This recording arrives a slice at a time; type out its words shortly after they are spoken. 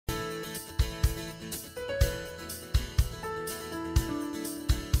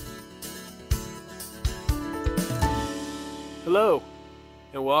Hello,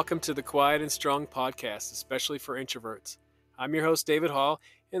 and welcome to the Quiet and Strong podcast, especially for introverts. I'm your host, David Hall,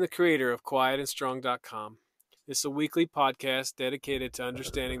 and the creator of quietandstrong.com. This is a weekly podcast dedicated to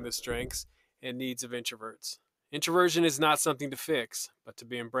understanding the strengths and needs of introverts. Introversion is not something to fix, but to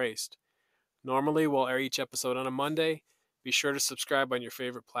be embraced. Normally, we'll air each episode on a Monday. Be sure to subscribe on your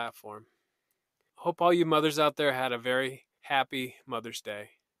favorite platform. Hope all you mothers out there had a very happy Mother's Day.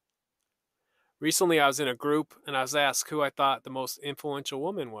 Recently, I was in a group and I was asked who I thought the most influential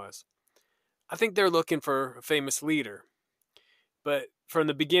woman was. I think they're looking for a famous leader. But from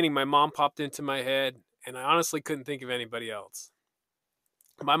the beginning, my mom popped into my head, and I honestly couldn't think of anybody else.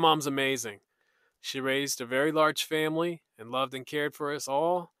 My mom's amazing. She raised a very large family and loved and cared for us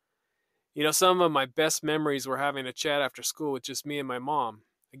all. Some of my best memories were having a chat after school with just me and my mom.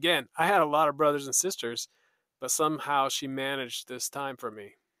 Again, I had a lot of brothers and sisters, but somehow she managed this time for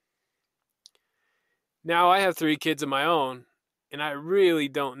me. Now I have 3 kids of my own, and I really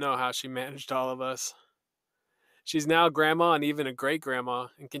don't know how she managed all of us. She's now a grandma and even a great-grandma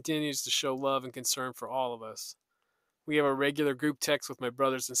and continues to show love and concern for all of us. We have a regular group text with my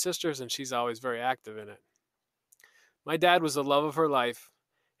brothers and sisters, and she's always very active in it. My dad was the love of her life,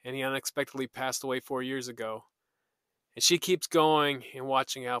 and he unexpectedly passed away 4 years ago. And she keeps going and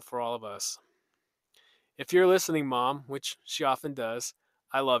watching out for all of us. If you're listening, Mom, which she often does,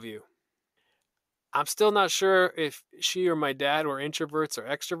 I love you. I'm still not sure if she or my dad were introverts or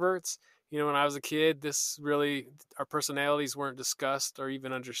extroverts. When I was a kid, our personalities weren't discussed or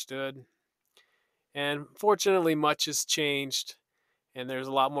even understood. And fortunately, much has changed, and there's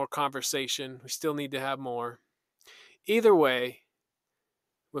a lot more conversation. We still need to have more. Either way,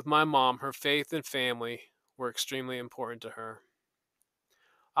 with my mom, her faith and family were extremely important to her.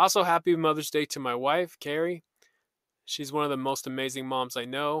 Also, happy Mother's Day to my wife, Carrie. She's one of the most amazing moms I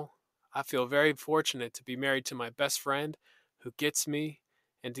know. I feel very fortunate to be married to my best friend who gets me,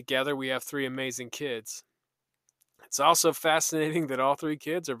 and together we have 3 amazing kids. It's also fascinating that all 3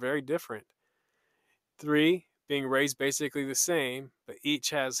 kids are very different. 3 being raised basically the same, but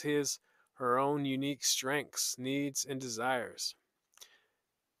each has her own unique strengths, needs, and desires.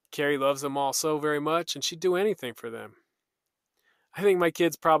 Carrie loves them all so very much, and she'd do anything for them. I think my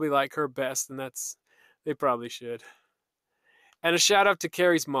kids probably like her best, and they probably should. And a shout out to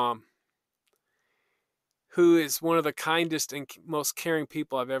Carrie's mom, who is one of the kindest and most caring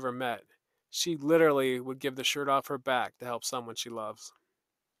people I've ever met. She literally would give the shirt off her back to help someone she loves.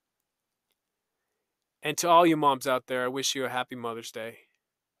 And to all you moms out there, I wish you a happy Mother's Day.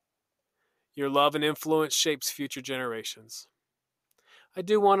 Your love and influence shapes future generations. I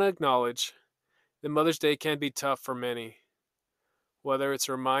do want to acknowledge that Mother's Day can be tough for many, whether it's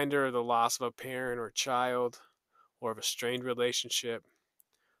a reminder of the loss of a parent or child, or of a strained relationship,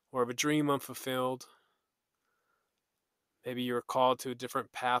 or of a dream unfulfilled. Maybe you were called to a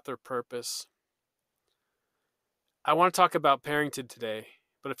different path or purpose. I want to talk about parenting today,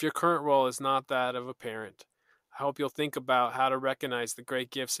 but if your current role is not that of a parent, I hope you'll think about how to recognize the great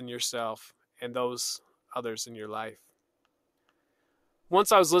gifts in yourself and those others in your life.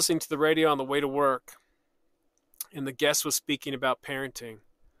 Once I was listening to the radio on the way to work, and the guest was speaking about parenting.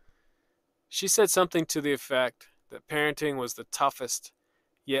 She said something to the effect that parenting was the toughest,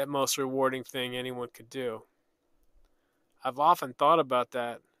 yet most rewarding thing anyone could do. I've often thought about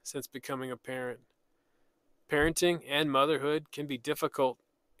that since becoming a parent. Parenting and motherhood can be difficult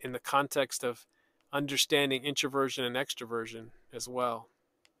in the context of understanding introversion and extroversion as well.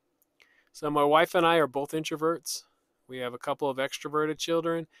 So my wife and I are both introverts. We have a couple of extroverted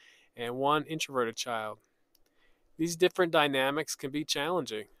children and 1 introverted child. These different dynamics can be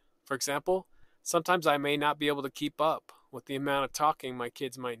challenging. For example, sometimes I may not be able to keep up with the amount of talking my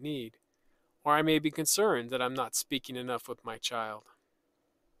kids might need, or I may be concerned that I'm not speaking enough with my child.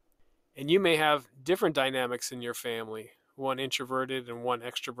 And you may have different dynamics in your family, 1 introverted and 1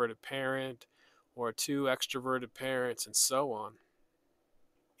 extroverted parent, or 2 extroverted parents, and so on.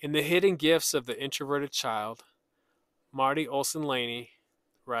 In The Hidden Gifts of the Introverted Child, Marty Olson Laney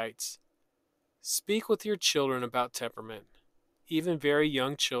writes, "Speak with your children about temperament. Even very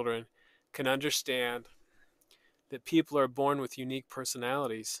young children can understand that people are born with unique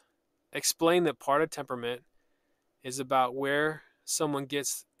personalities. Explain that part of temperament is about where someone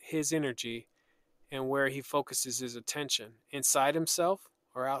gets his energy and where he focuses his attention, inside himself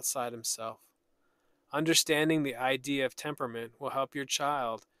or outside himself. Understanding the idea of temperament will help your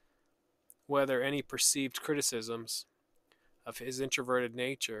child weather any perceived criticisms of his introverted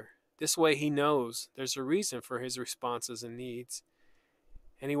nature. This way he knows there's a reason for his responses and needs,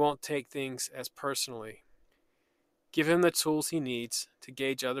 and he won't take things as personally. Give him the tools he needs to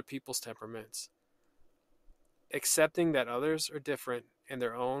gauge other people's temperaments. Accepting that others are different in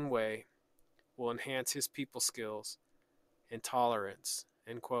their own way will enhance his people skills and tolerance.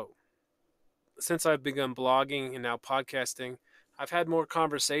 End quote. Since I've begun blogging and now podcasting, I've had more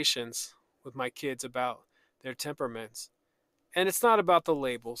conversations with my kids about their temperaments. And it's not about the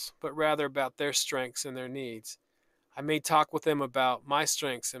labels, but rather about their strengths and their needs. I may talk with them about my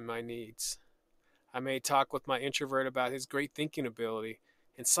strengths and my needs. I may talk with my introvert about his great thinking ability,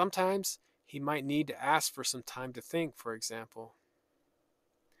 and sometimes he might need to ask for some time to think, for example.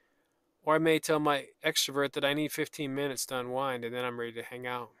 Or I may tell my extrovert that I need 15 minutes to unwind and then I'm ready to hang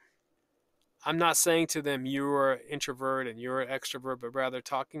out. I'm not saying to them, you're an introvert and you're an extrovert, but rather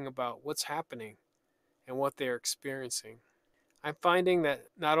talking about what's happening and what they're experiencing. I'm finding that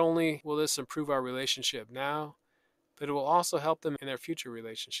not only will this improve our relationship now, but it will also help them in their future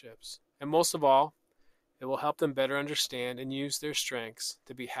relationships. And most of all, it will help them better understand and use their strengths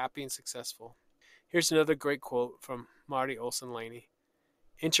to be happy and successful. Here's another great quote from Marty Olson Laney.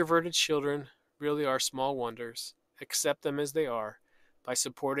 Introverted children really are small wonders. Accept them as they are. By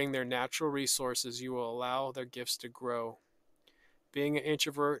supporting their natural resources, you will allow their gifts to grow. Being an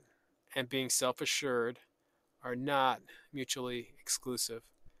introvert and being self-assured are not mutually exclusive.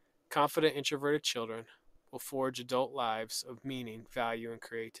 Confident introverted children will forge adult lives of meaning, value, and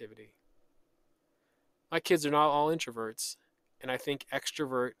creativity. My kids are not all introverts, and I think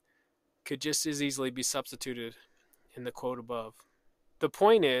extrovert could just as easily be substituted in the quote above. The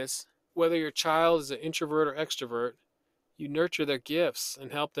point is, whether your child is an introvert or extrovert, you nurture their gifts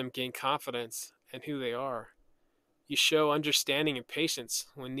and help them gain confidence in who they are. You show understanding and patience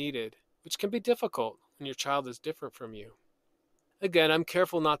when needed, which can be difficult when your child is different from you. Again, I'm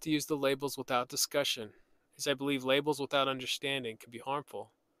careful not to use the labels without discussion, as I believe labels without understanding can be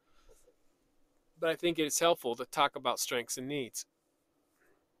harmful. But I think it's helpful to talk about strengths and needs.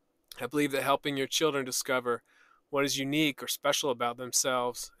 I believe that helping your children discover what is unique or special about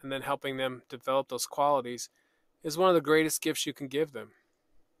themselves and then helping them develop those qualities is one of the greatest gifts you can give them.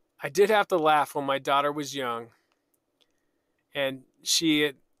 I did have to laugh when my daughter was young and she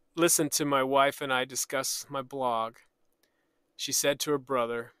had listened to my wife and I discuss my blog. She said to her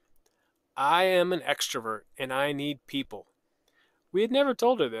brother, "I am an extrovert and I need people." We had never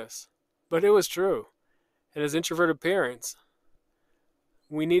told her this, but it was true. And as introverted parents,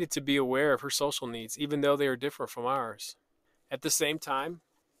 we needed to be aware of her social needs, even though they are different from ours. At the same time,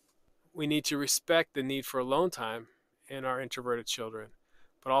 we need to respect the need for alone time in our introverted children,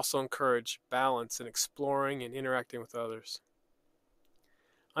 but also encourage balance in exploring and interacting with others.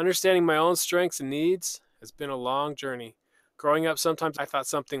 Understanding my own strengths and needs has been a long journey. Growing up, sometimes I thought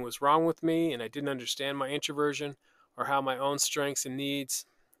something was wrong with me and I didn't understand my introversion or how my own strengths and needs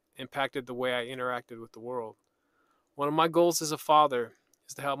impacted the way I interacted with the world. One of my goals as a father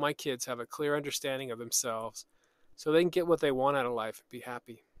is to help my kids have a clear understanding of themselves so they can get what they want out of life and be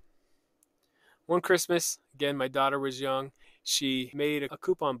happy. One Christmas, again, my daughter was young, she made a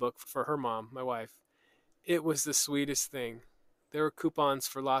coupon book for her mom, my wife. It was the sweetest thing. There were coupons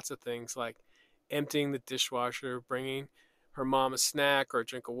for lots of things like emptying the dishwasher, bringing her mom a snack or a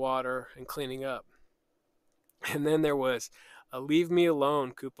drink of water, and cleaning up. And then there was a leave me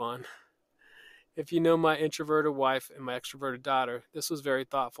alone coupon. If you know my introverted wife and my extroverted daughter, this was very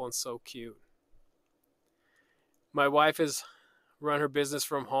thoughtful and so cute. My wife has run her business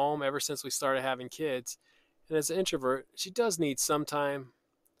from home ever since we started having kids. And as an introvert, she does need some time,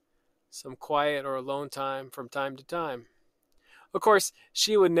 some quiet or alone time from time to time. Of course,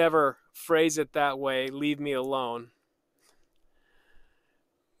 she would never phrase it that way, leave me alone.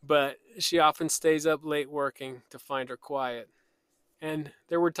 But she often stays up late working to find her quiet. And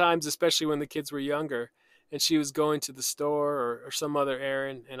there were times, especially when the kids were younger, and she was going to the store or some other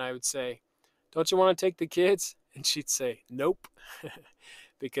errand, and I would say, "Don't you want to take the kids?" And she'd say, "Nope,"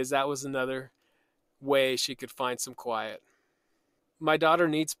 because that was another way she could find some quiet. My daughter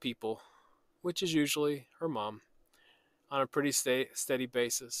needs people, which is usually her mom, on a pretty steady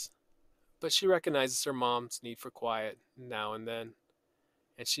basis. But she recognizes her mom's need for quiet now and then,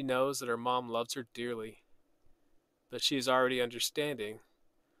 and she knows that her mom loves her dearly, but she is already understanding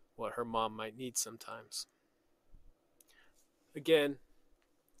what her mom might need sometimes. Again,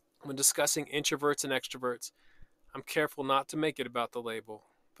 when discussing introverts and extroverts, I'm careful not to make it about the label,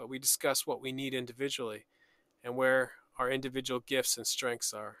 but we discuss what we need individually and where our individual gifts and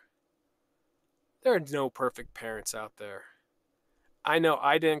strengths are. There are no perfect parents out there. I know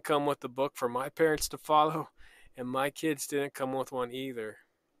I didn't come with the book for my parents to follow, and my kids didn't come with one either.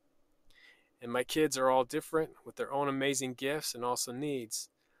 And my kids are all different with their own amazing gifts and also needs.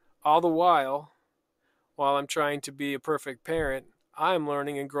 All the while I'm trying to be a perfect parent, I'm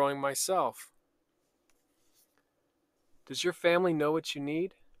learning and growing myself. Does your family know what you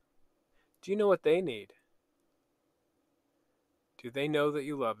need? Do you know what they need? Do they know that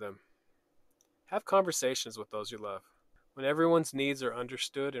you love them? Have conversations with those you love. When everyone's needs are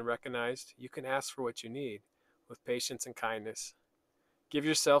understood and recognized, you can ask for what you need with patience and kindness. Give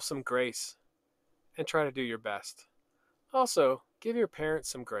yourself some grace and try to do your best. Also, give your parents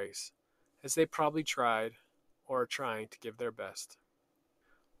some grace, as they probably tried or are trying to give their best.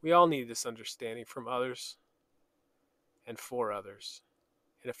 We all need this understanding from others and for others.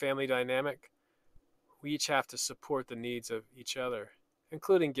 In a family dynamic, we each have to support the needs of each other,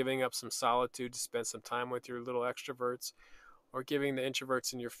 including giving up some solitude to spend some time with your little extroverts or giving the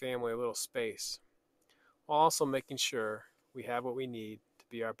introverts in your family a little space, while also making sure we have what we need to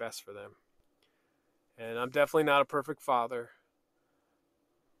be our best for them. And I'm definitely not a perfect father,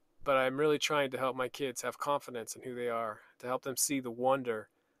 but I'm really trying to help my kids have confidence in who they are, to help them see the wonder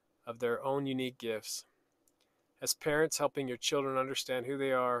of their own unique gifts. As parents, helping your children understand who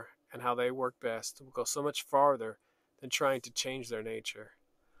they are and how they work best will go so much farther than trying to change their nature.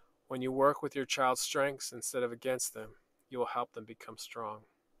 When you work with your child's strengths instead of against them, you will help them become strong.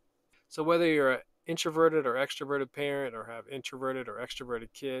 So whether you're an introverted or extroverted parent or have introverted or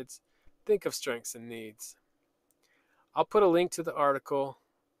extroverted kids, think of strengths and needs. I'll put a link to the article,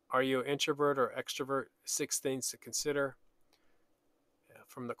 Are You an Introvert or Extrovert? 6 Things to Consider,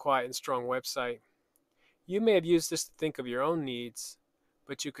 from the Quiet and Strong website. You may have used this to think of your own needs,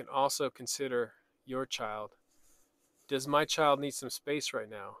 but you can also consider your child. Does my child need some space right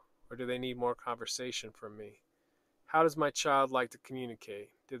now, or do they need more conversation from me? How does my child like to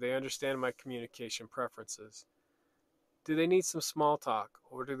communicate? Do they understand my communication preferences? Do they need some small talk,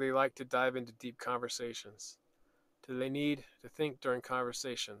 or do they like to dive into deep conversations? Do they need to think during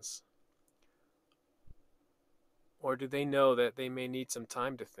conversations? Or do they know that they may need some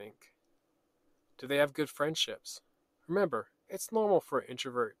time to think? Do they have good friendships? Remember, it's normal for an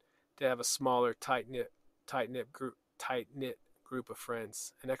introvert to have a smaller, tight-knit group of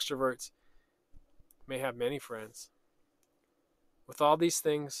friends, and extroverts may have many friends. With all these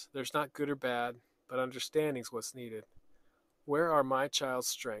things, there's not good or bad, but understanding is what's needed. Where are my child's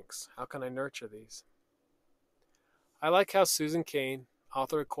strengths? How can I nurture these? I like how Susan Cain,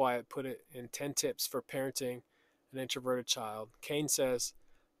 author of Quiet, put it in 10 tips for parenting an introverted child. Cain says,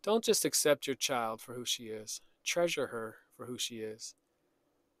 don't just accept your child for who she is. Treasure her for who she is.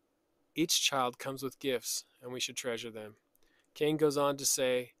 Each child comes with gifts, and we should treasure them. Cain goes on to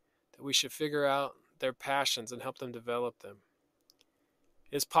say that we should figure out their passions and help them develop them.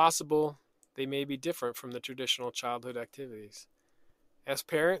 It is possible they may be different from the traditional childhood activities. As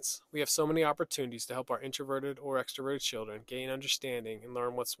parents, we have so many opportunities to help our introverted or extroverted children gain understanding and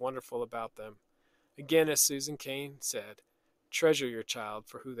learn what's wonderful about them. Again, as Susan Cain said, treasure your child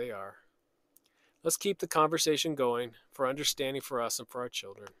for who they are. Let's keep the conversation going for understanding for us and for our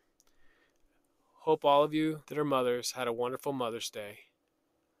children. Hope all of you that are mothers had a wonderful Mother's Day.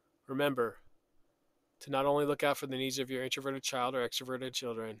 Remember to not only look out for the needs of your introverted child or extroverted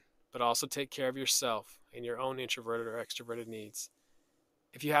children, but also take care of yourself and your own introverted or extroverted needs.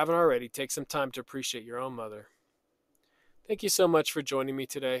 If you haven't already, take some time to appreciate your own mother. Thank you so much for joining me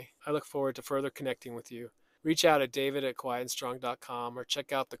today. I look forward to further connecting with you. Reach out at david@quietandstrong.com or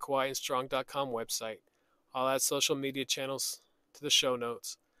check out the quietandstrong.com website. I'll add social media channels to the show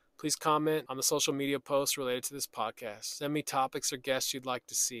notes. Please comment on the social media posts related to this podcast. Send me topics or guests you'd like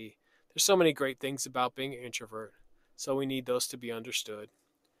to see. There's so many great things about being an introvert, so we need those to be understood.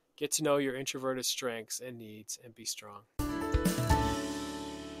 Get to know your introverted strengths and needs and be strong.